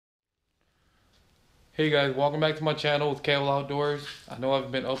Hey guys, welcome back to my channel with Kale Outdoors. I know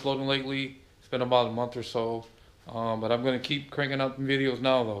I've been uploading lately. It's been about a month or so. But I'm going to keep cranking out videos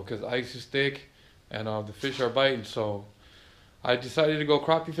now though, because ice is thick and the fish are biting. So I decided to go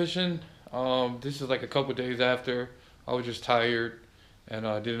crappie fishing. This is like a couple days after. I was just tired and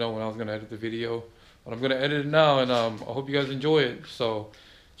I didn't know when I was going to edit the video. But I'm going to edit it now, and I hope you guys enjoy it. So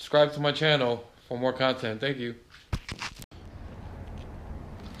subscribe to my channel for more content. Thank you.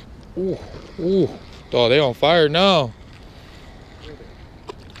 Ooh, ooh. Oh, they on fire now.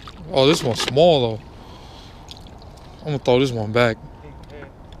 Oh, this one's small though. I'm gonna throw this one back.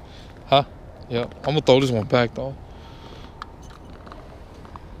 Huh? Yeah, I'm gonna throw this one back though.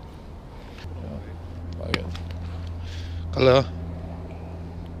 Yeah. Hello.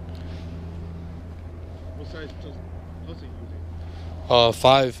 What size plus are you using?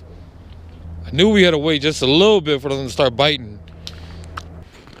 5. I knew we had to wait just a little bit for them to start biting.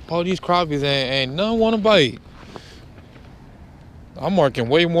 All these crappies ain't none want to bite. I'm marking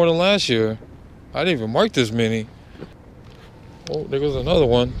way more than last year. I didn't even mark this many. Oh, there goes another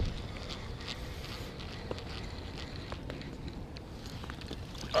one.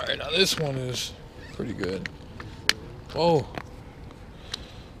 All right, now this one is pretty good. Oh.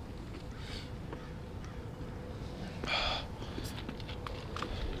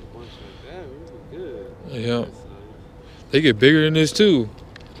 Yeah. They get bigger than this too.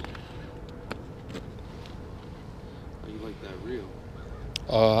 You like that reel?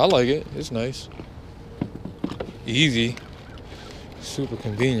 I like it. It's nice. Easy. Super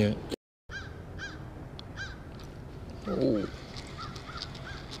convenient. Oh.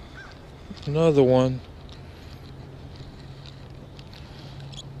 Another one.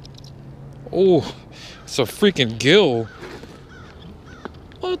 Oh, it's a freaking gill.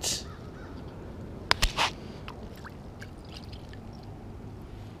 What?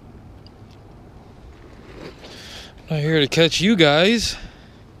 I'm not here to catch you guys.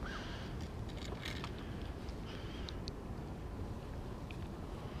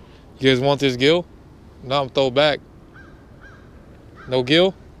 You guys want this gill? No, I'm throw it back. No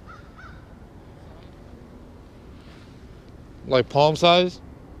gill? Like palm size?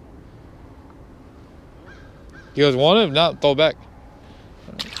 You guys want it? No, throw it back.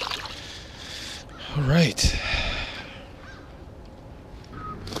 All right.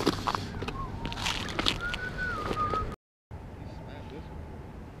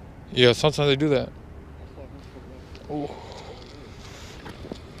 Yeah, sometimes they do that.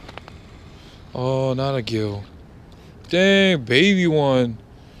 Oh, not a gill. Dang, baby one.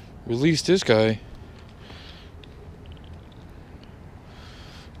 Release this guy.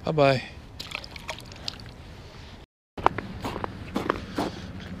 Bye-bye.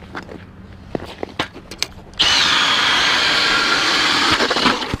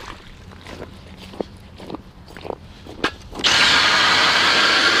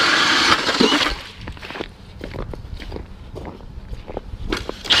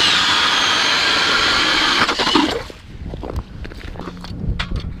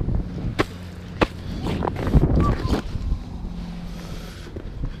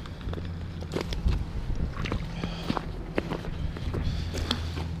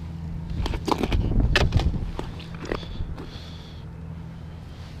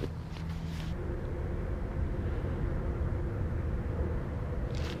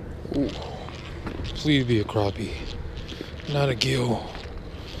 Ooh, please be a crappie. Not a gill.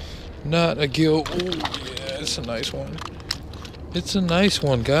 Not a gill. Ooh, yeah, it's a nice one. It's a nice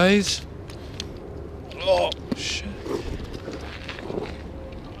one, guys. Oh, shit.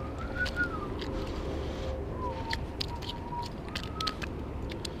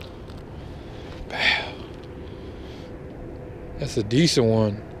 Bam. That's a decent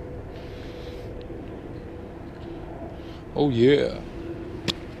one. Oh, yeah.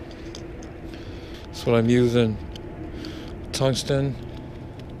 That's what I'm using. Tungsten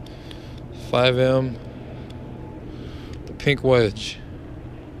 5M, the pink wedge.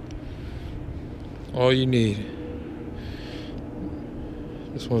 All you need.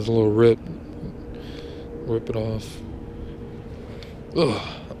 This one's a little ripped. Rip it off. Ugh.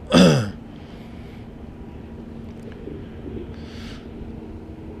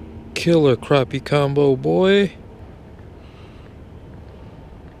 Killer crappie combo, boy.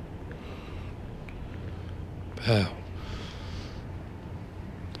 Pow.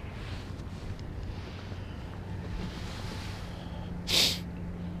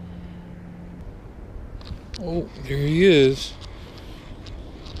 Oh, there he is.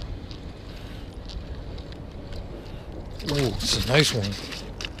 Oh, it's a nice one.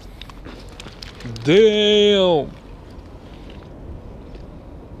 Damn.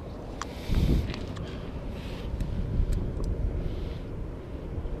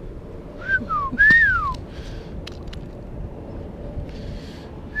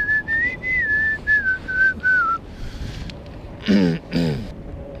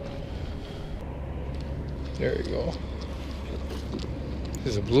 There you go.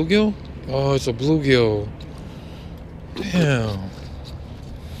 Is it a bluegill? Oh, it's a bluegill. Damn.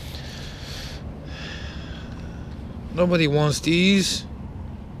 Nobody wants these.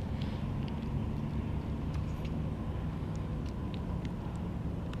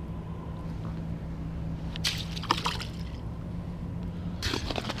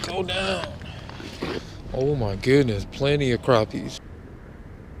 Go down. Oh my goodness, plenty of crappies.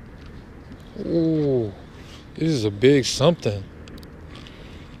 Ooh, this is a big something.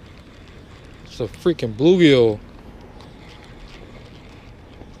 It's a freaking bluegill.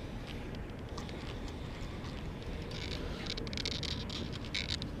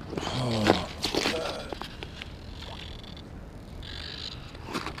 Oh,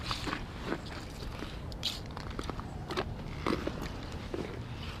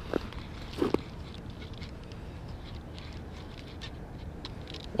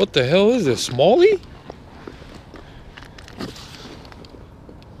 what the hell is this, Smalley?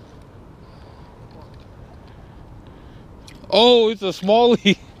 Oh, it's a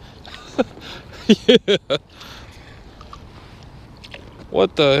Smalley. Yeah.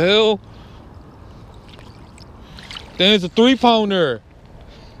 What the hell? Then it's a 3-pounder.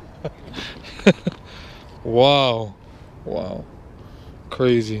 Wow. Wow.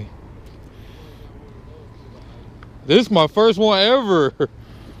 Crazy. This is my first one ever.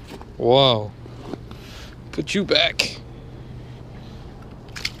 Wow. Put you back.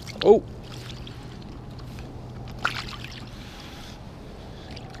 Oh.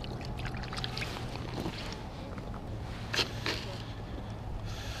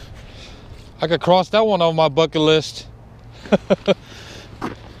 I could cross that one off my bucket list.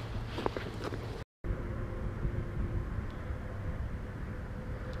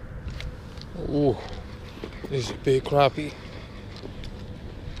 Ooh, this is a big crappie.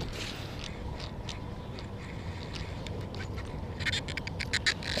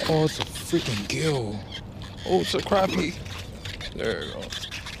 Oh, it's a freaking gill. Oh, it's a crappie. There you go.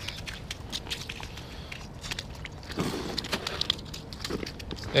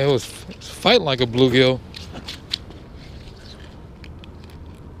 It was fighting like a bluegill.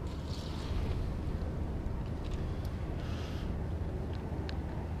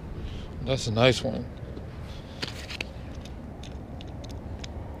 That's a nice one.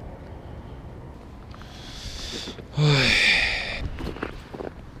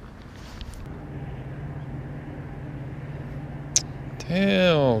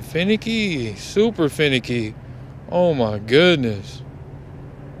 Damn, finicky, super finicky. Oh my goodness.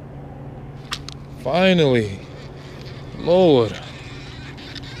 Finally. Lord.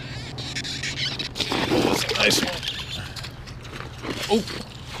 That's a nice one. Oh.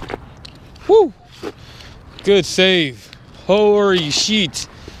 Woo. Good save. Holy shit.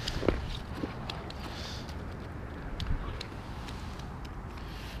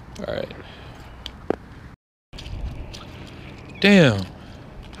 All right. Damn.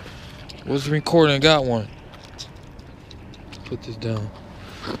 Was recording, got one. Put this down.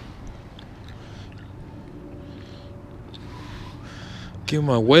 Give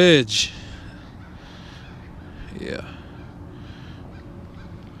my wedge. Yeah.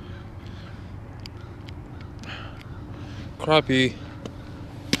 Crappie.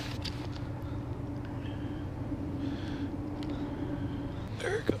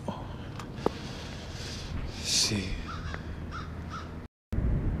 There we go. Let's see.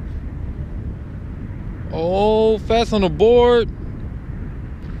 Oh, fast on the board.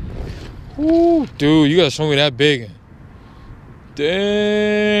 Ooh, dude, you gotta show me that big one.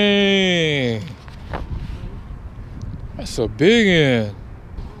 Dang. That's a big one.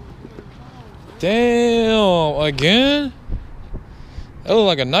 Damn, again? That looked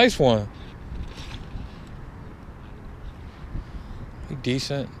like a nice one. He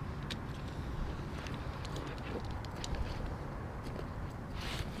decent.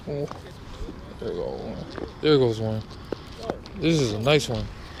 Oh, there goes one. There goes one. This is a nice one.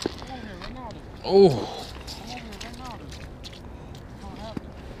 Oh.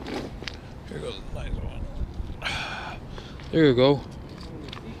 Here goes a nice one. There you go.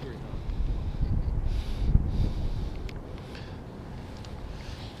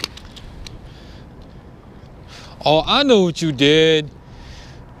 Oh, I know what you did.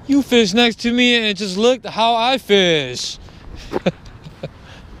 You fished next to me and just looked how I fish.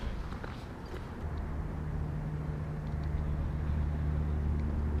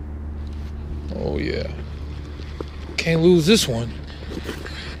 Oh yeah. Can't lose this one.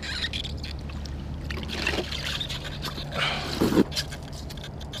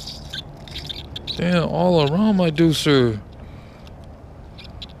 Damn, all around my deucer.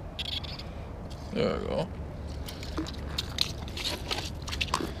 There we go.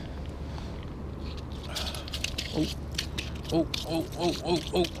 Oh, oh, oh, oh, oh,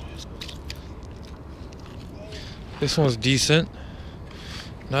 oh. This one's decent.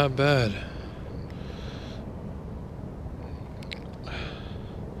 Not bad.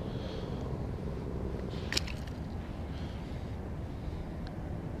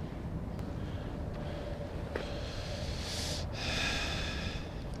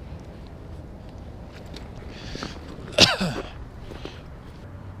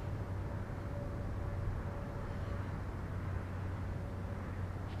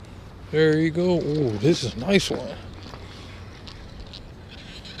 There you go. Ooh, this is a nice one.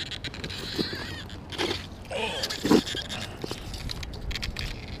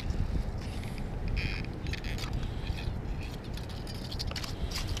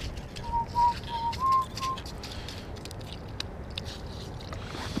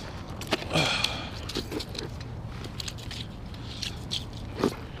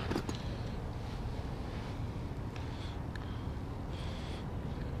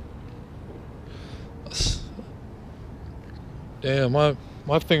 Damn,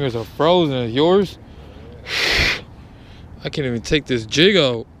 my fingers are frozen. Yours? I can't even take this jig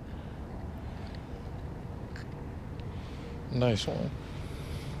out. Nice one.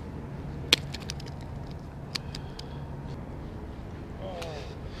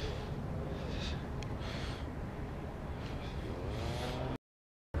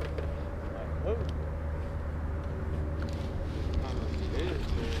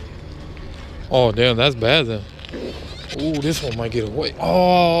 Oh, damn, that's bad then. Ooh, this one might get away.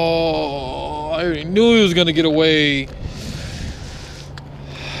 Oh, I already knew he was gonna get away.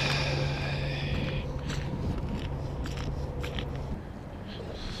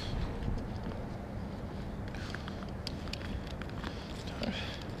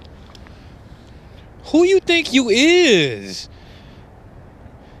 Who you think you is?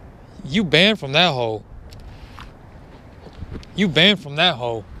 You banned from that hole. You banned from that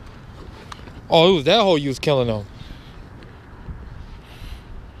hole. Oh, it was that hole you was killing them.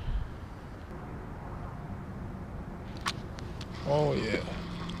 Oh, yeah.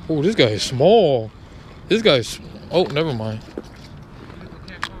 Oh, this guy is small. This guy's... Oh, never mind. We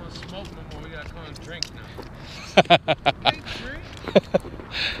can't come and smoke no more. We gotta come and drink now. Hey, drink.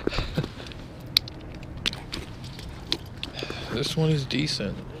 This one is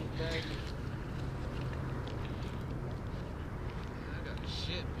decent. I got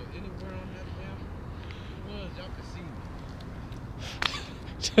shit, but anywhere on that damn woods, y'all can see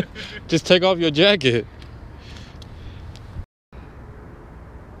me. Just take off your jacket.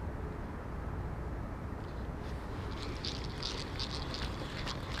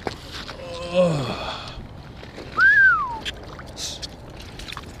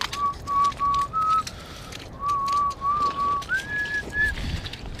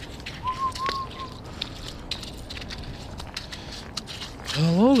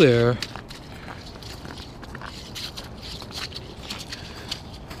 Hello there.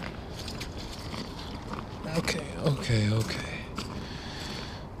 Okay.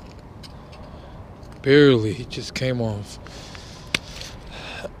 Barely, he just came off.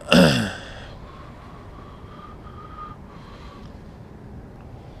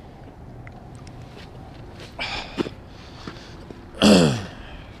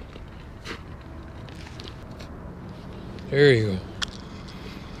 There you go.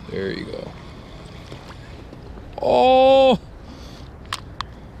 There you go. Oh!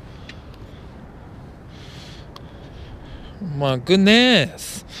 My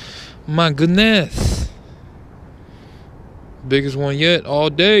goodness. My goodness. Biggest one yet all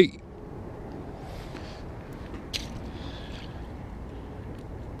day.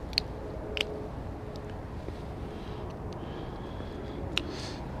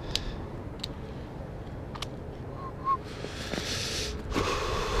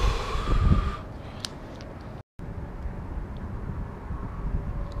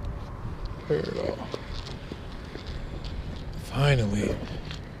 There it all. Finally.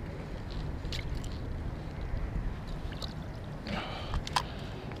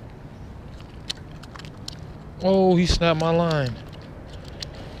 Oh, he snapped my line.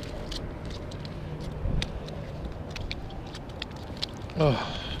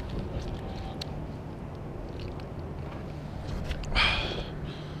 Oh.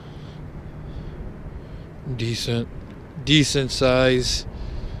 Decent size.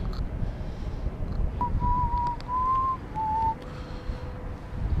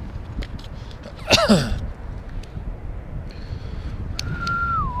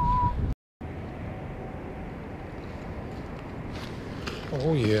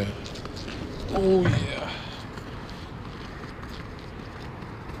 Oh yeah. Oh yeah.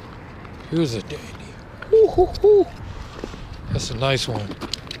 Here's a dandy. Woo-hoo-hoo. That's a nice one.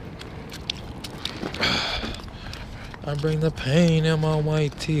 I bring the pain in my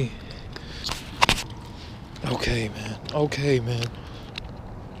white tee. Okay, man. Okay, man.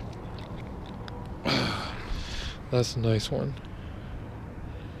 That's a nice one.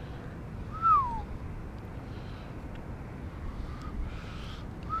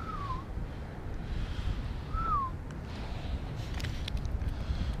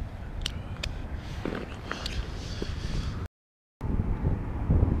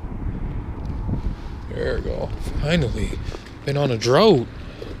 There we go. Finally. Been on a drought.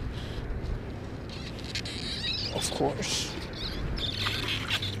 Of course.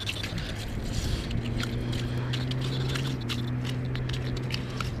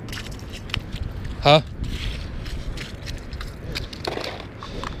 Huh?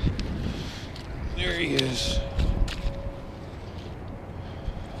 There he is.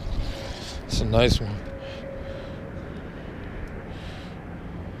 It's a nice one.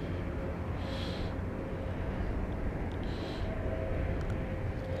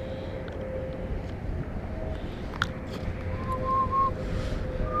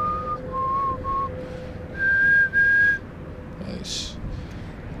 Nice.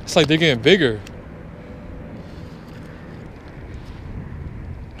 It's like they're getting bigger.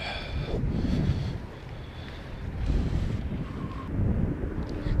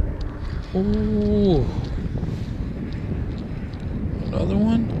 Ooh. Another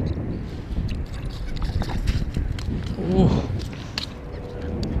one? Ooh.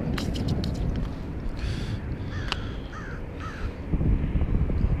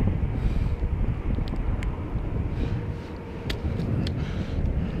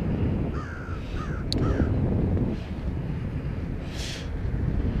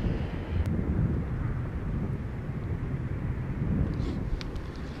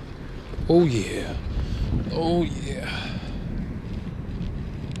 Oh yeah. Oh yeah.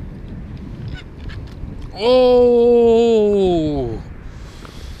 Oh.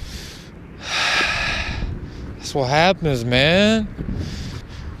 That's what happens, man.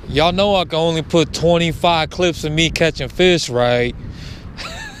 Y'all know I can only put 25 clips of me catching fish, right?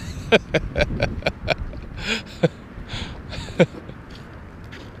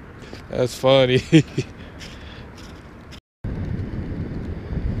 That's funny.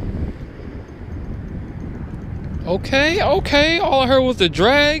 Okay, okay. All I heard was the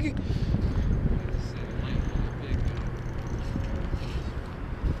drag.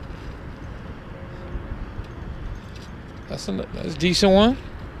 That's a decent one.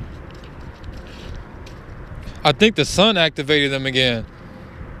 I think the sun activated them again.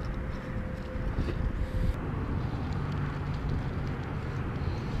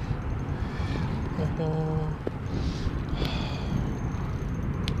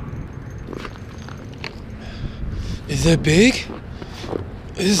 Is it big?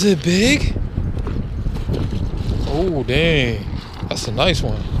 Is it big? Oh, dang. That's a nice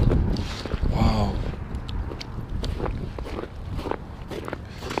one. Wow.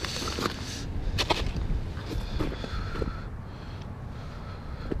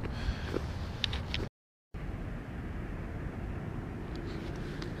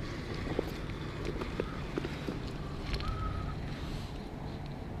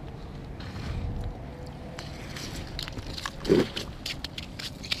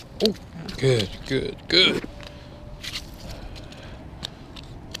 Oh, good, good, good.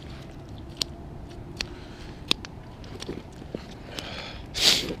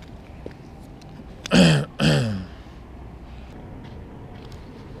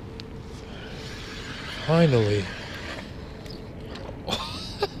 Finally.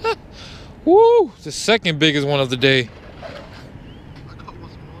 Woo! The second biggest one of the day. I caught one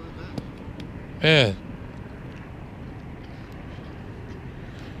smaller than that. Man.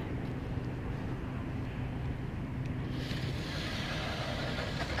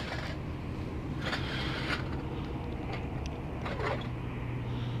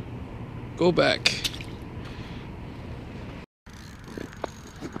 Go back.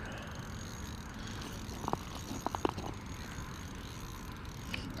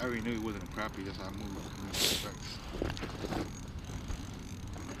 I already knew it wasn't a crappie, that's how I moved it.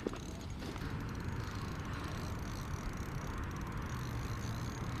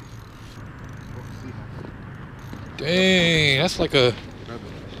 Dang, that's like a...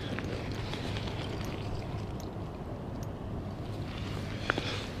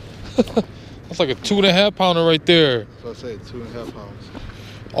 That's like a 2.5 pounder right there. So I said 2.5 pounds.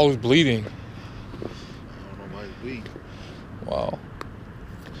 Always bleeding. I don't know why it's bleeding. Wow.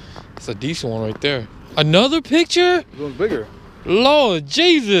 That's a decent one right there. Another picture? This one's bigger. Lord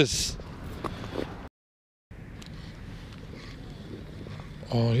Jesus.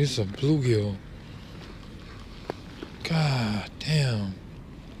 Oh, this is a bluegill. God damn.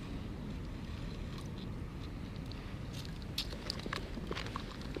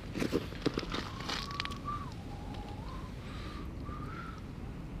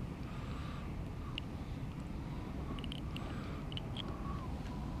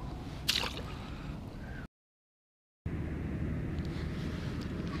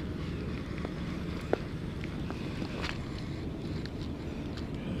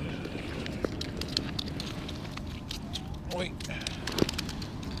 Wait.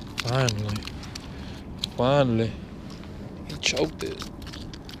 Finally. He choked it.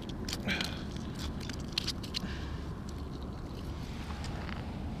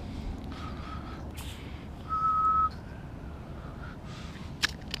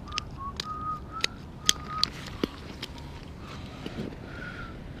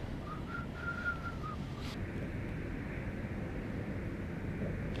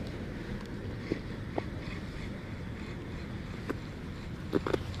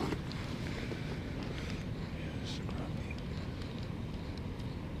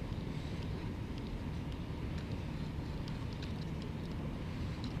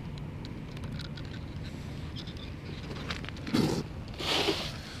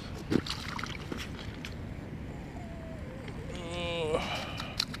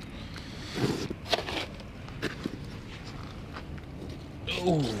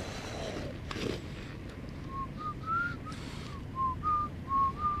 Ooh.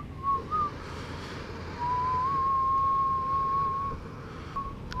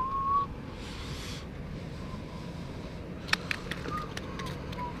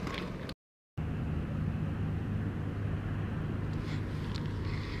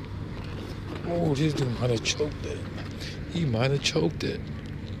 Oh, this dude might have choked it. He might have choked it.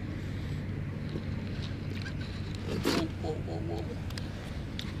 Whoa, whoa, whoa, whoa.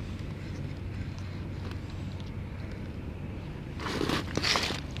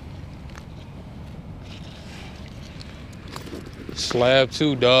 Slab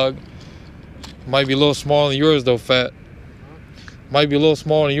too, dog. Might be a little smaller than yours though, Fat. Might be a little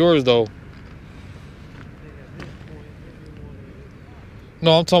smaller than yours though.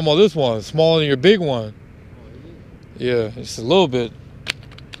 No, I'm talking about this one. Smaller than your big one. Yeah, it's a little bit.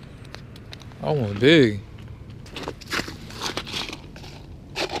 I want big.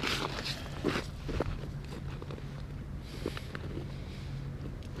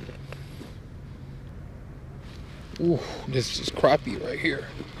 Ooh, this is crappie right here.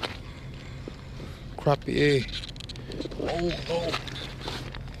 Crappie. Oh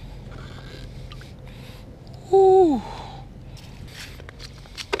no. Ooh.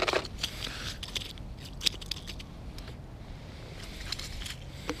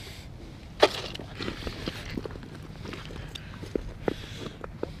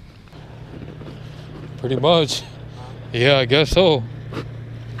 Pretty much. Yeah, I guess so.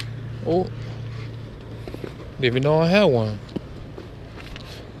 Oh. Didn't even know I had one.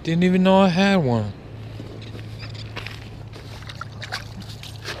 Didn't even know I had one.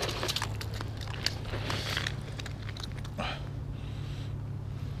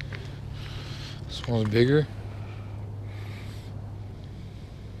 This one's bigger.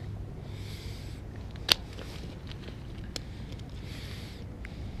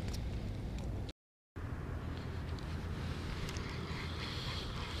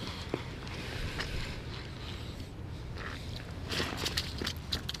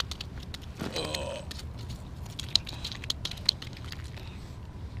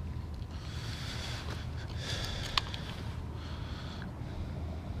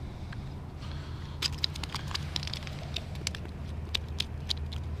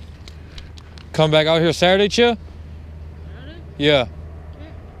 Come back out here Saturday, Chia? Saturday? Yeah.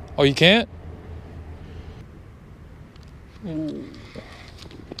 Can't. Oh, you can't? Ooh.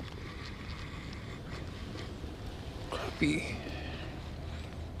 Crappie.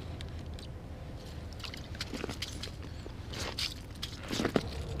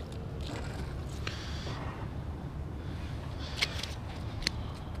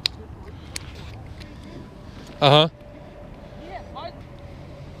 Uh-huh.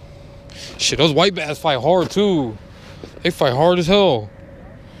 Shit, those white bass fight hard too. They fight hard as hell.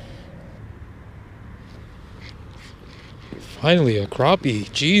 Finally, a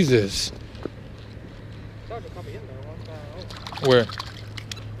crappie. Jesus. Where?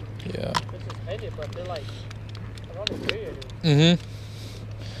 Yeah. Mm-hmm.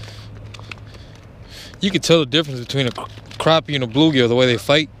 You can tell the difference between a crappie and a bluegill, the way they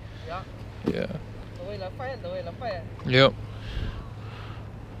fight. Yeah. Yep.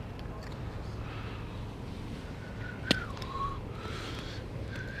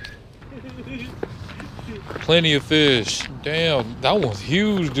 Plenty of fish. Damn, that one's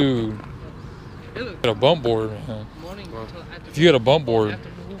huge, dude. Got a bump board, man. If you had a bump board.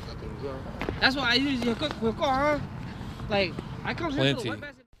 That's why I usually cook, huh? Like, I come here for the Plenty. white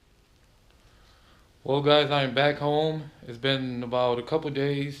bass. Well, guys, I'm back home. It's been about a couple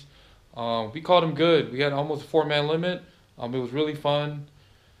days. We caught them good. We had almost a 4-man limit. It was really fun.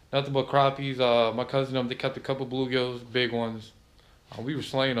 Nothing but crappies. My cousin and them, they kept a couple bluegills, big ones. We were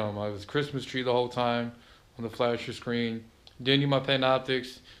slaying them. It was Christmas tree the whole time on the flasher screen. Didn't use my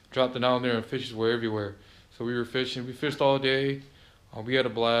Panoptics. Dropped it down there and fishes were everywhere. So we were fishing. We fished all day. We had a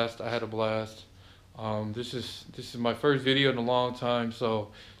blast. I had a blast. This is my first video in a long time,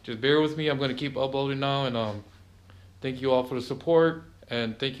 so just bear with me. I'm gonna keep uploading now, and thank you all for the support,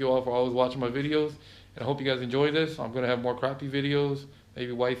 and thank you all for always watching my videos. And I hope you guys enjoy this. I'm gonna have more crappie videos,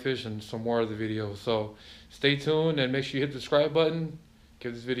 maybe whitefish, and some more other videos. So stay tuned and make sure you hit the subscribe button,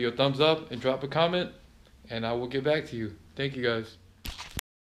 give this video a thumbs up, and drop a comment, and I will get back to you. Thank you guys.